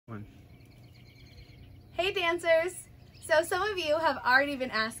One. Hey dancers! So some of you have already been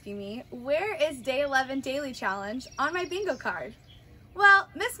asking me, where is day 11 daily challenge on my bingo card? Well,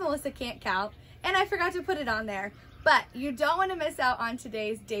 Miss Melissa can't count and I forgot to put it on there, but you don't want to miss out on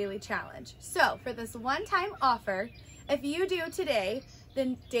today's daily challenge. So for this one-time offer, if you do today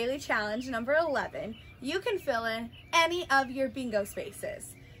the daily challenge number 11, you can fill in any of your bingo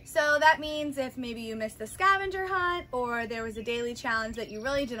spaces. So that means if maybe you missed the scavenger hunt or there was a daily challenge that you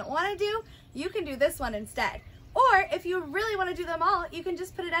really didn't want to do, you can do this one instead. Or if you really want to do them all, you can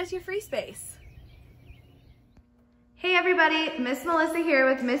just put it as your free space. Hey everybody, Miss Melissa here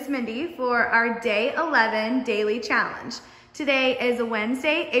with Miss Mindy for our day 11 daily challenge. Today is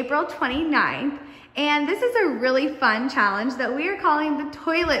Wednesday, April 29th, and this is a really fun challenge that we are calling the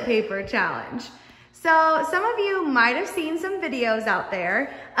toilet paper challenge. So some of you might have seen some videos out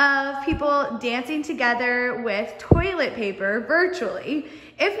there of people dancing together with toilet paper virtually.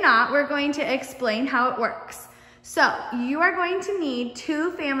 If not, we're going to explain how it works. So you are going to need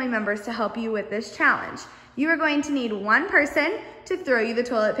 2 family members to help you with this challenge. You are going to need one person to throw you the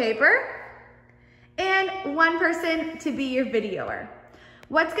toilet paper and one person to be your videoer.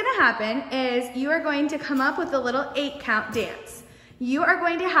 What's gonna happen is you are going to come up with a little 8-count dance. You are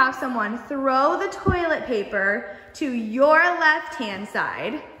going to have someone throw the toilet paper to your left-hand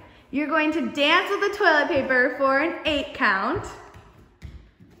side. You're going to dance with the toilet paper for an 8 count.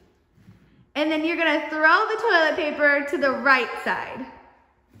 And then you're gonna throw the toilet paper to the right side.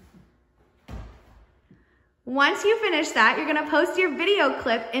 Once you finish that, you're gonna post your video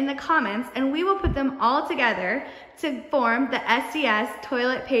clip in the comments and we will put them all together to form the SDS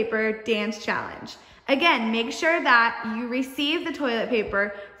Toilet Paper Dance Challenge. Again, make sure that you receive the toilet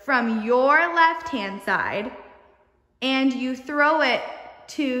paper from your left-hand side and you throw it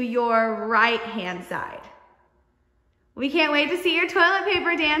to your right-hand side. We can't wait to see your toilet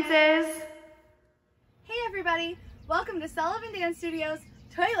paper dances. Hey everybody, welcome to Sullivan Dance Studios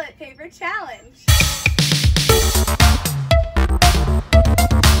Toilet Paper Challenge.